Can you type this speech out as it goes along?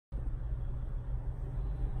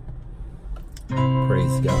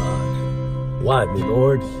Praise God. Why me,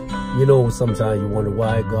 Lord? You know, sometimes you wonder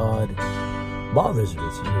why God bothers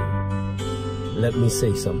with you. Let me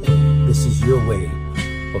say something. This is your way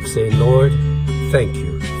of saying, Lord, thank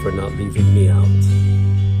you for not leaving me out.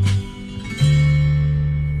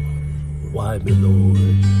 Why me,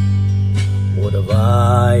 Lord? What have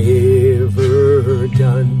I ever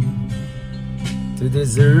done to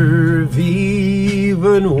deserve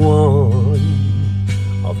even one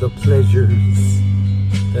of the pleasures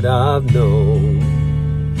that I've known?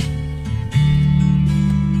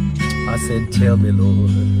 I said, tell me,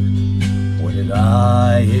 Lord, what did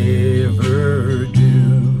I ever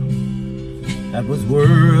do that was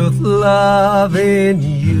worth loving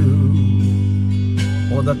you,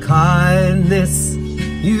 for the kindness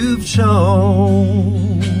you've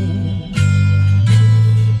shown?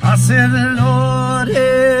 I said, Lord,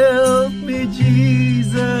 help me,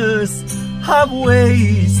 Jesus, I've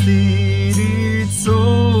wasted it,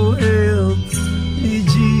 so help me,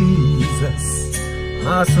 Jesus,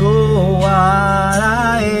 I so what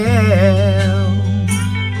I am.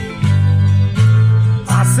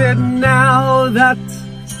 I said, now that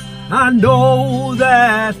I know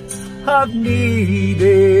that I've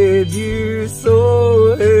needed you,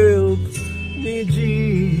 so help me,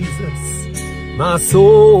 Jesus, my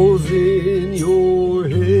soul's in your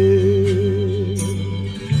hands.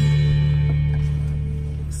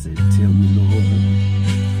 I said, tell me, Lord,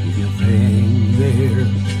 if you think there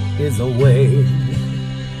is a way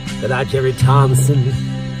that I, Jerry Thompson,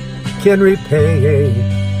 can repay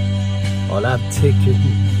all I've taken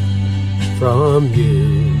from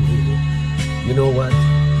you. You know what?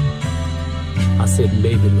 I said,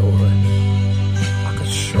 maybe, Lord, I could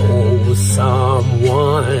show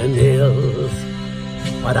someone else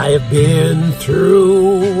what I have been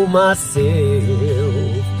through myself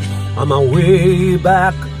on my way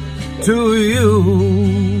back to you.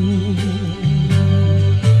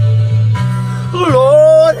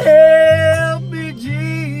 Lord, help me,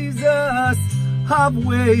 Jesus, I've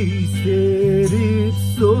wasted it,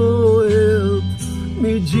 so help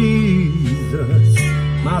me, Jesus,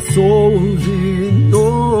 my soul's in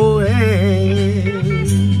your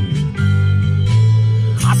hands.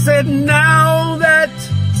 I said, now that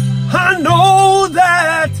I know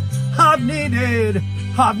that I've needed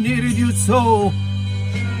you, so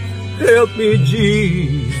help me,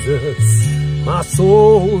 Jesus, my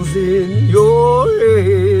soul's in your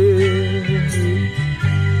hands.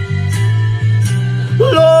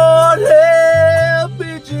 Lord, help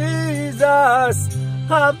me, Jesus,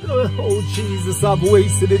 oh Jesus, I've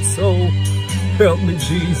wasted it, so help me,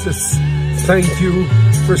 Jesus. Thank you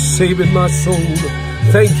for saving my soul.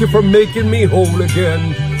 Thank you for making me whole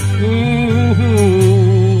again.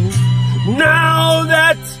 Now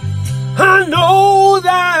that I know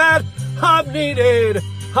that I've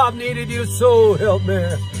needed you, so help me.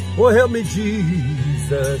 Oh, help me,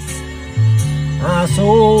 Jesus. My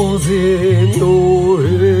soul's in your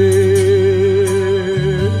hands.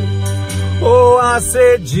 Oh, I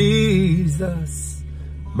said, Jesus,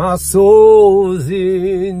 my soul's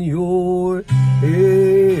in your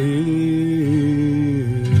hands.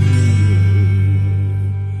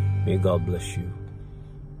 May God bless you.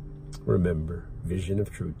 Remember,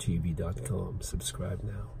 visionoftruetv.com. Subscribe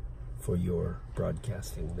now for your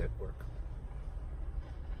broadcasting network.